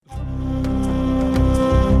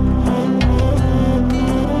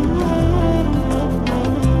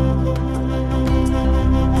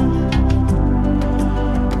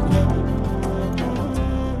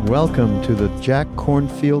Welcome to the Jack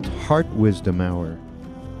Kornfield Heart Wisdom Hour.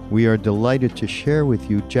 We are delighted to share with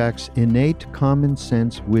you Jack's innate common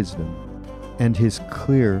sense wisdom and his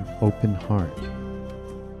clear, open heart.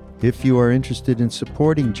 If you are interested in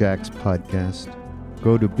supporting Jack's podcast,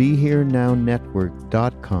 go to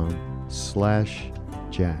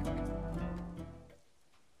BeHereNowNetwork.com/Jack.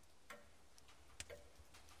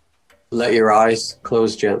 Let your eyes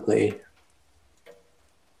close gently.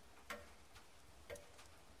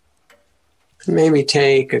 Maybe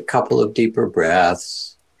take a couple of deeper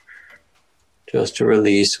breaths just to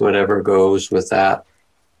release whatever goes with that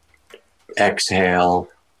exhale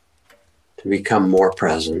to become more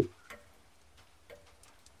present.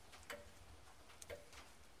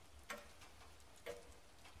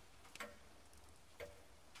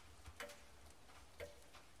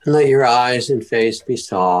 And let your eyes and face be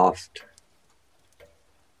soft.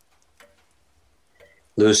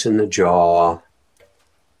 Loosen the jaw.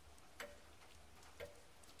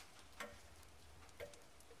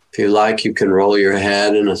 If you like, you can roll your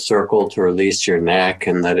head in a circle to release your neck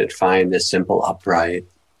and let it find a simple upright.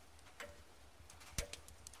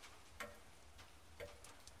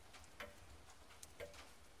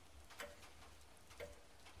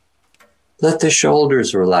 Let the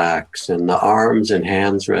shoulders relax and the arms and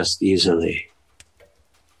hands rest easily.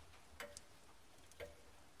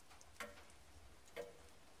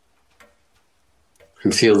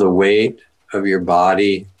 And feel the weight of your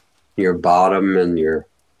body, your bottom and your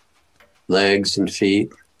legs and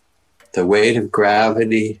feet, the weight of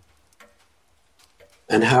gravity,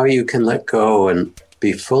 and how you can let go and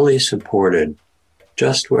be fully supported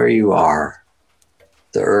just where you are.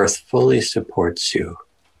 The earth fully supports you.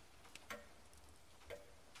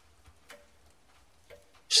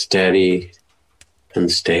 Steady and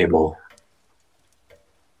stable.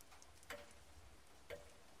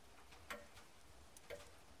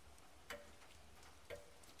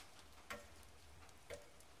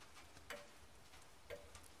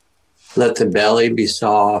 Let the belly be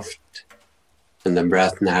soft and the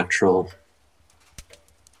breath natural.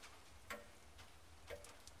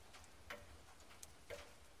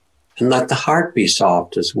 And let the heart be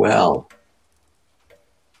soft as well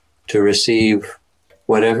to receive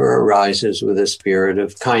whatever arises with a spirit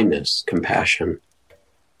of kindness, compassion.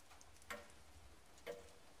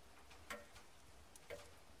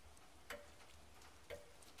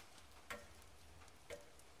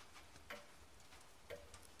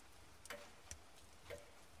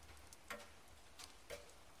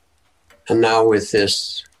 And now with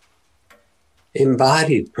this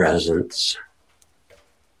embodied presence,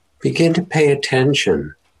 begin to pay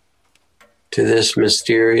attention to this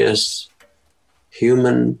mysterious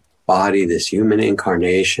human body, this human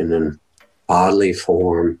incarnation and bodily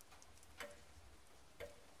form,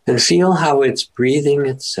 and feel how it's breathing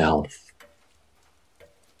itself.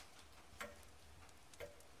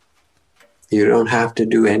 You don't have to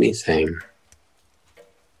do anything.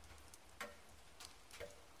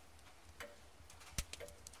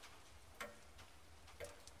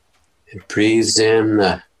 It breathes in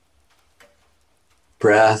the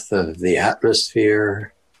breath of the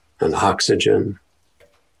atmosphere and oxygen.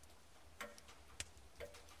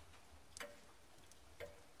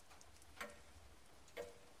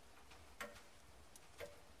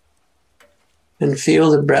 And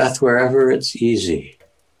feel the breath wherever it's easy.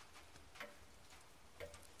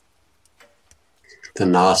 The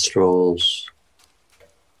nostrils,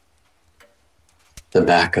 the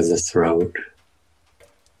back of the throat,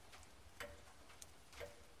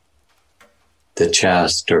 the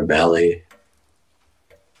chest or belly.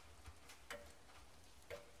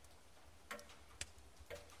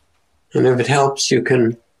 And if it helps, you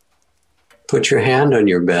can put your hand on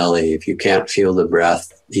your belly if you can't feel the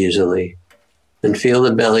breath easily, and feel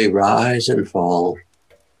the belly rise and fall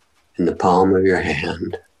in the palm of your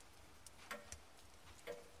hand.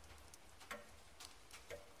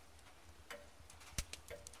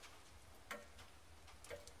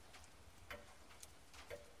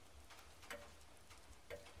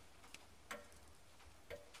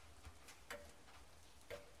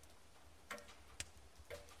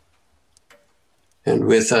 And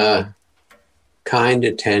with a kind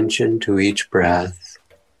attention to each breath,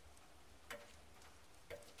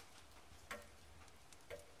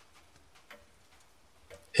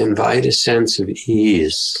 invite a sense of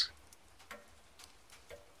ease.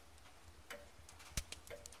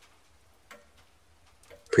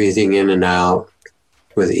 Breathing in and out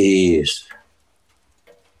with ease,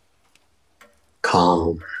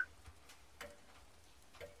 calm.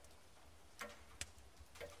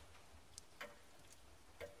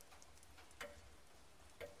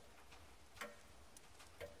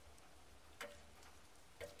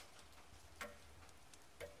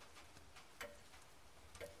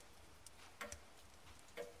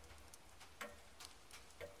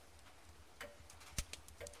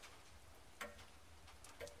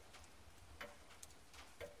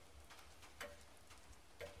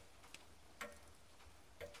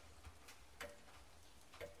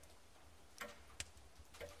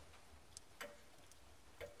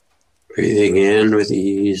 Breathing in with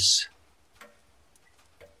ease.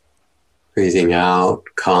 Breathing out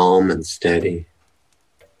calm and steady.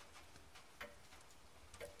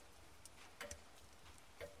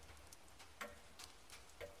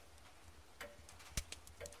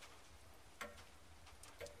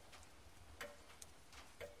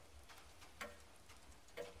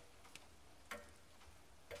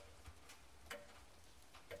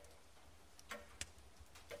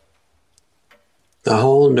 The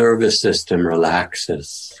whole nervous system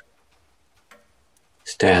relaxes,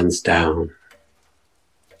 stands down,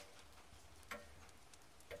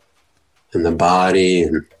 and the body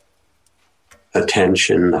and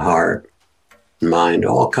attention, the heart, and mind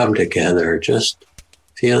all come together, just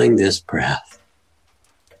feeling this breath.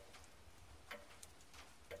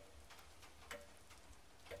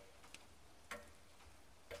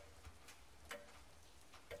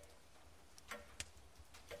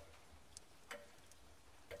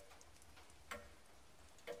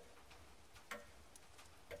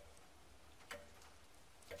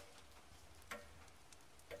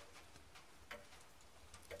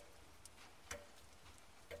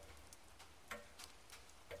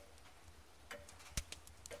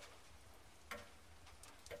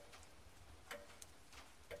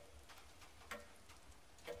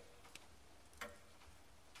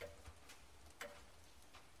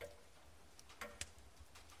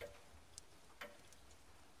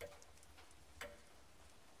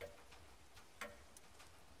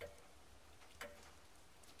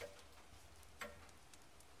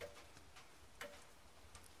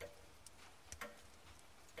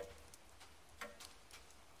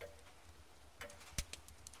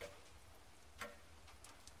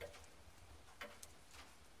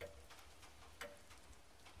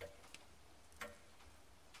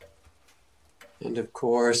 And of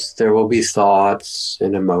course, there will be thoughts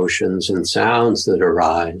and emotions and sounds that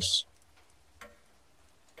arise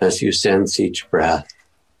as you sense each breath.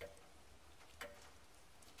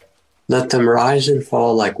 Let them rise and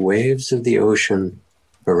fall like waves of the ocean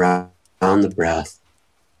around the breath.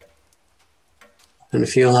 And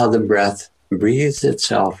feel how the breath breathes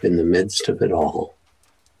itself in the midst of it all.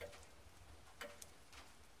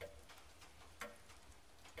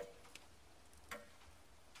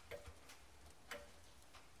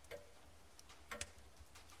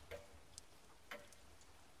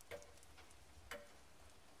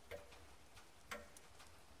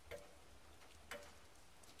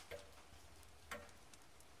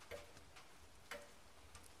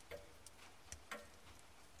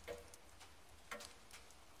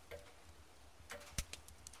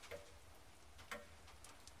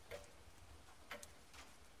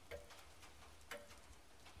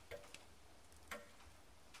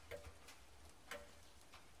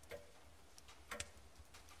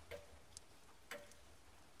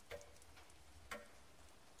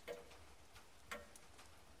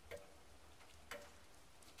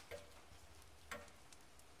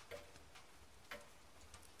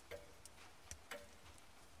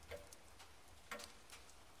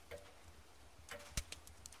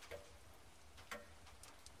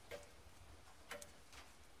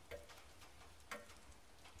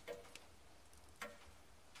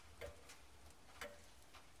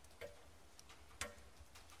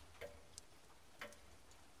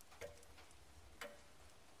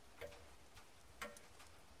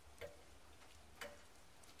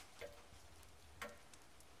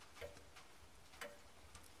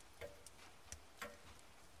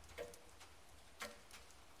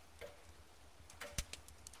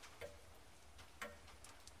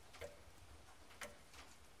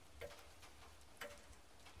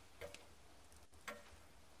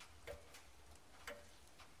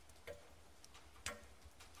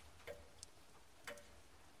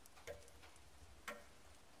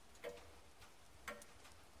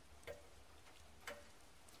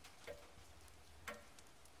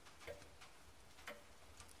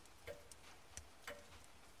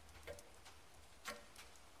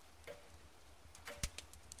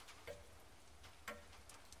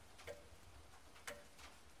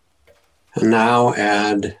 And now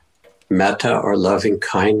add metta or loving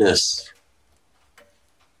kindness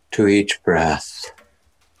to each breath.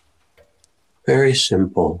 Very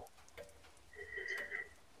simple.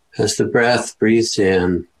 As the breath breathes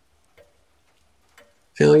in,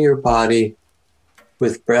 fill your body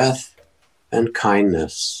with breath and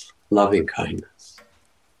kindness, loving kindness.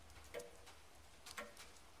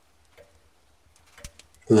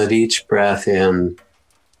 Let each breath in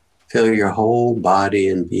fill your whole body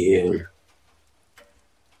and being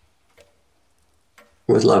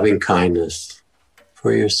with loving kindness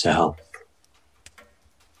for yourself.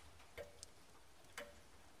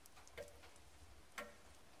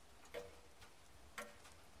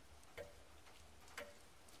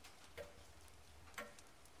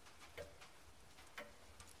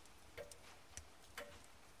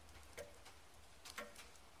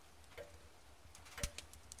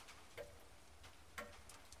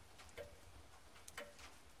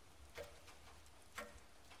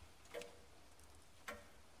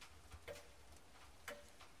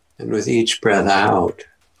 And with each breath out,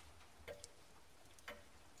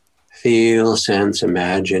 feel, sense,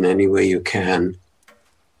 imagine any way you can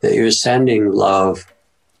that you're sending love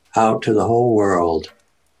out to the whole world.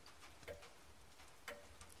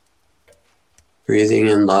 Breathing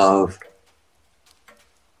in love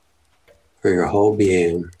for your whole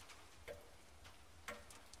being,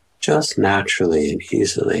 just naturally and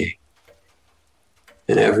easily.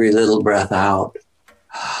 And every little breath out,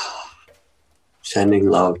 sending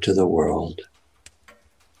love to the world.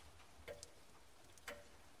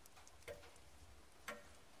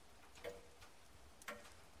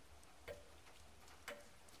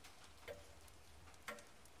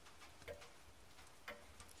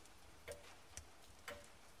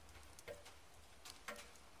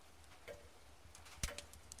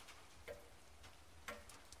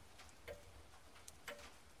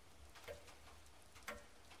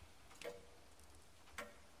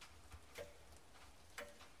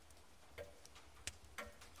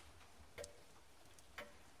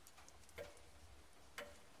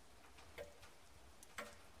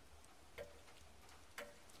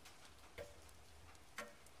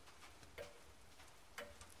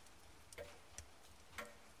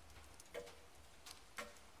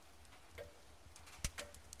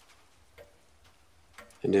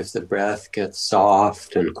 And if the breath gets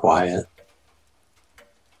soft and quiet,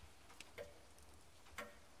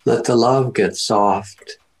 let the love get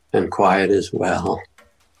soft and quiet as well.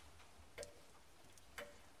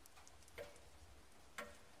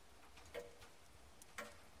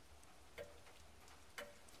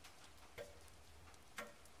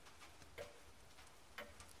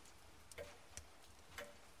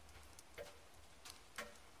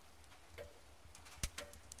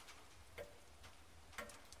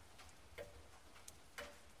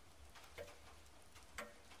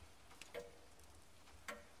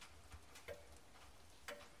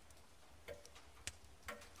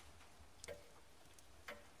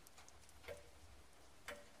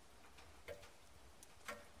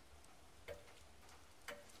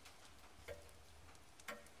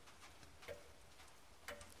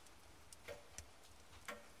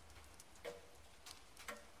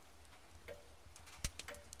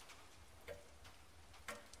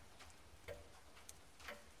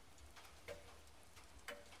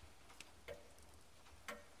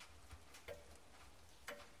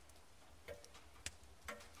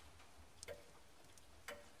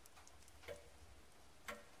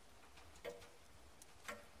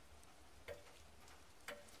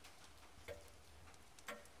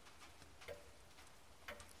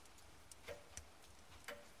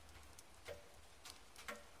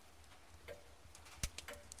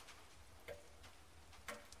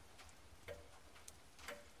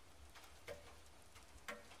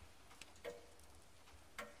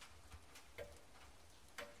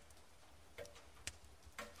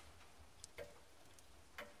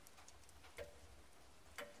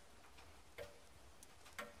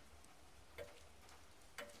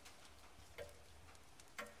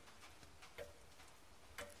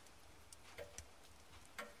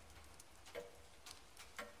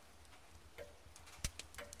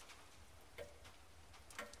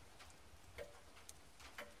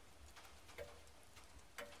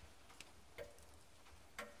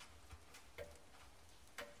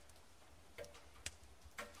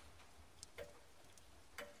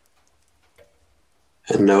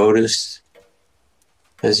 And notice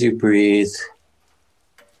as you breathe,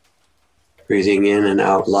 breathing in and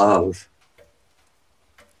out love,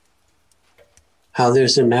 how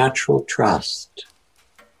there's a natural trust.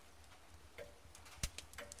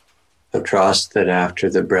 A trust that after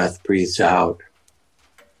the breath breathes out,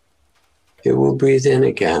 it will breathe in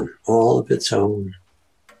again, all of its own.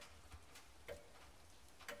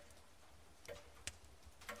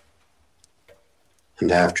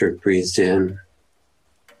 And after it breathes in,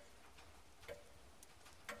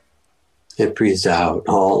 it breathes out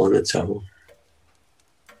all on its own.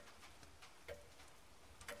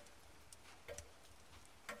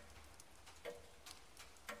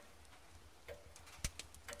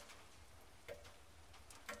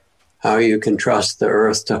 How you can trust the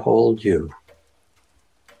earth to hold you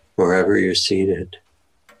wherever you're seated.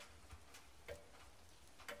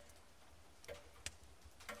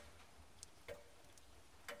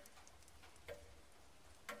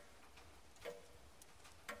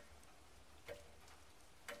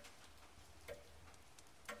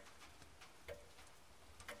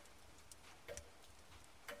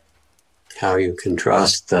 How you can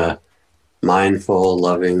trust the mindful,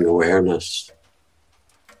 loving awareness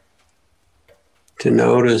to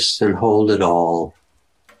notice and hold it all.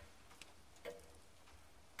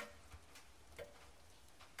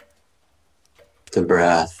 the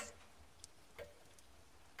breath,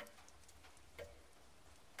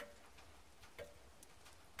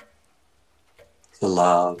 the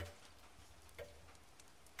love,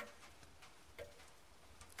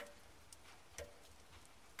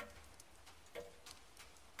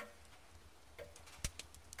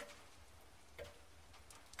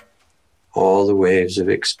 all the waves of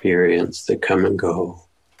experience that come and go.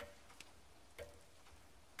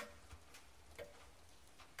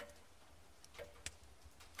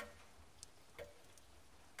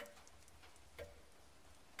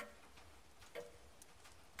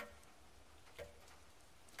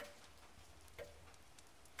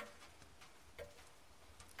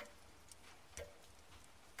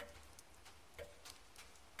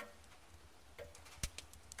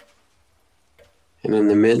 And in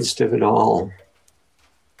the midst of it all,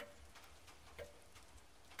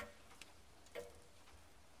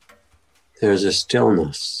 there's a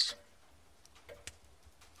stillness,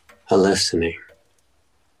 a listening.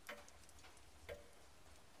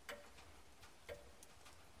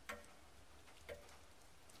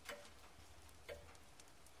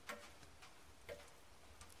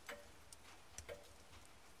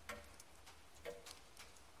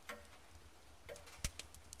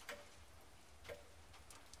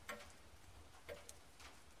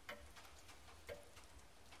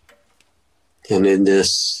 And in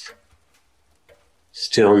this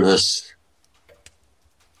stillness,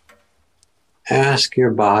 ask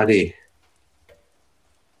your body,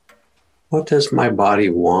 what does my body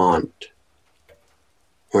want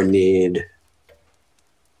or need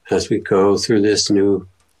as we go through this new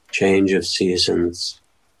change of seasons?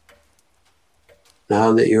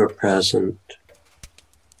 Now that you're present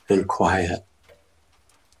and quiet,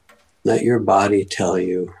 let your body tell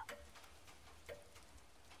you,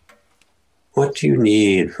 what do you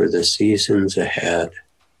need for the seasons ahead?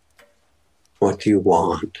 What do you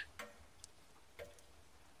want?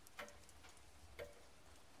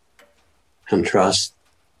 And trust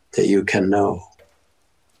that you can know.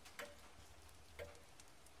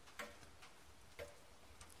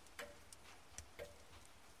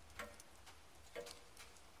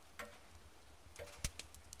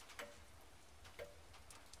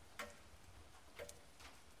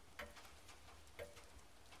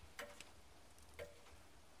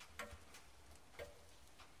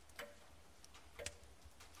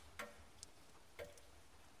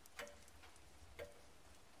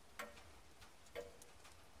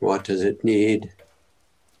 What does it need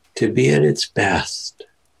to be at its best?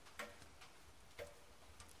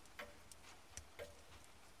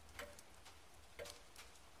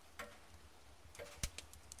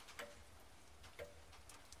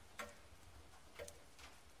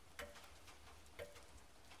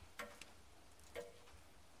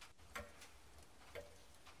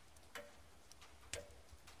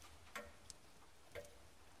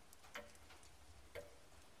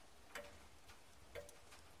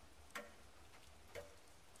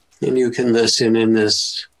 And you can listen in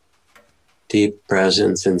this deep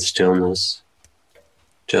presence and stillness.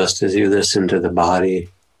 Just as you listen to the body,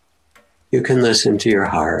 you can listen to your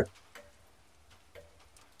heart.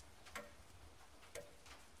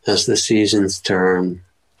 As the seasons turn,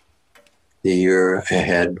 the year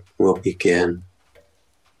ahead will begin.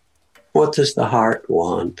 What does the heart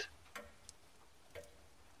want?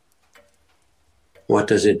 What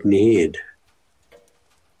does it need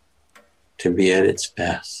to be at its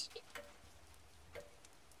best?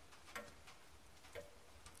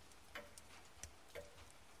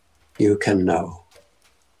 You can know.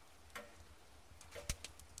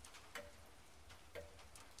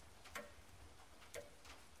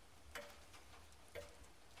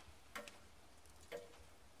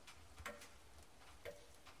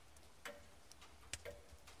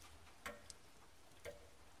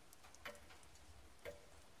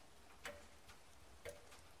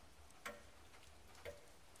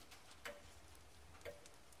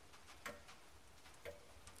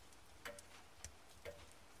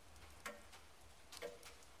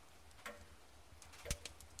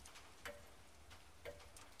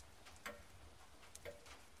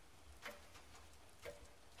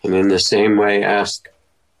 And in the same way, ask,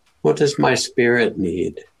 what does my spirit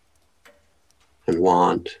need and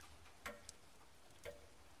want?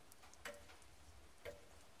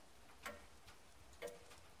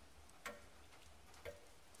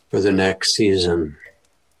 For the next season?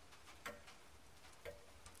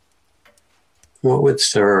 What would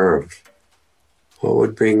serve? What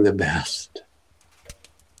would bring the best?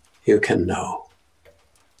 You can know.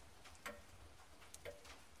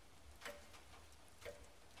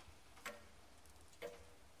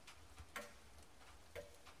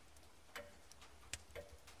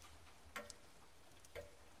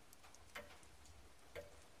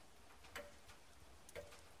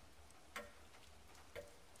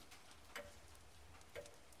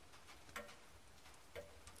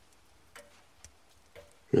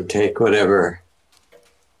 And take whatever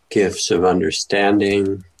gifts of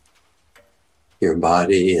understanding your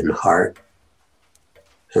body and heart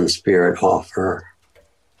and spirit offer,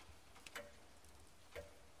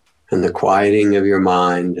 and the quieting of your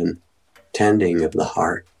mind and tending of the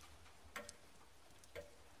heart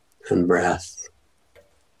and breath.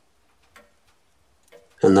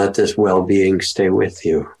 And let this well-being stay with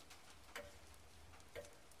you,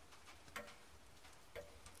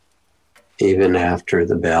 even after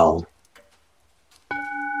the bell.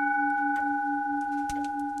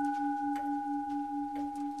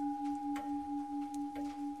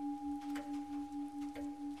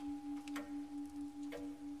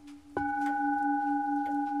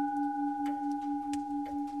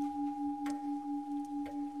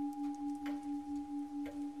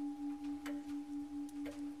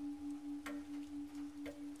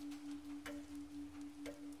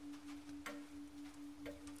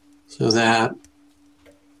 So that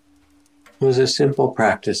was a simple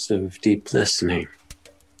practice of deep listening,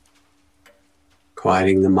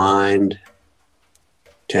 quieting the mind,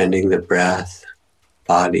 tending the breath,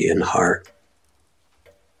 body, and heart,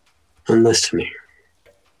 and listening.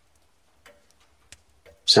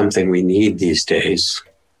 Something we need these days.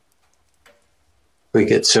 We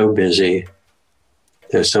get so busy.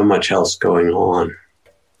 There's so much else going on.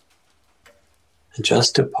 And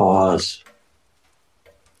just to pause,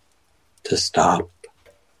 to stop,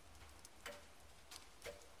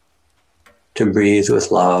 to breathe with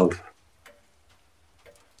love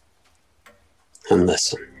and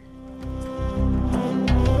listen.